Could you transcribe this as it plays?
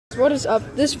What is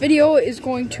up? This video is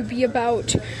going to be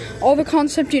about all the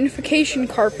concept unification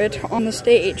carpet on the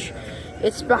stage.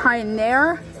 It's behind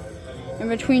there, in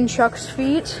between Chuck's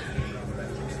feet.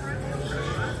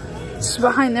 It's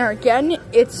behind there again.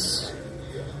 It's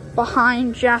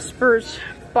behind Jasper's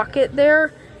bucket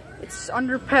there. It's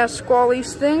under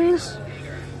Pasquale's things.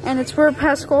 And it's where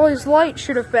Pasquale's light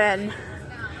should have been.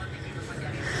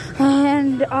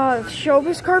 And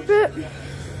showbiz carpet.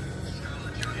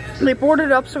 They boarded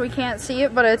it up so we can't see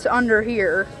it, but it's under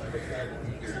here.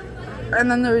 And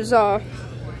then there's,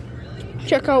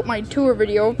 check out my tour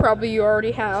video, probably you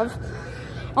already have.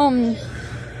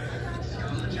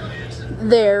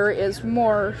 There is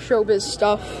more showbiz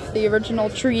stuff, the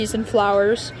original trees and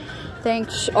flowers,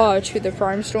 thanks to the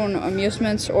Primestone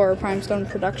Amusements or Primestone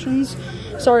Productions.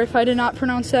 Sorry if I did not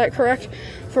pronounce that correct,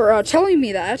 for telling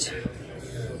me that.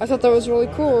 I thought that was really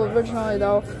cool originally,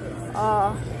 though.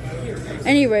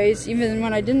 Anyways, even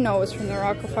when I didn't know it was from the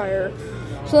Rock-afire.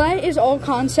 So that is all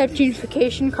concept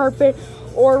unification carpet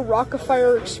or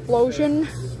Rock-afire explosion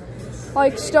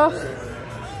like stuff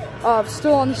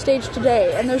still on the stage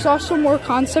today. And there's also more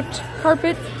concept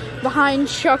carpet behind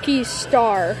Chucky's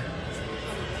star.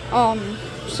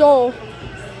 So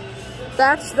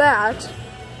that's that.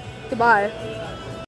 Goodbye.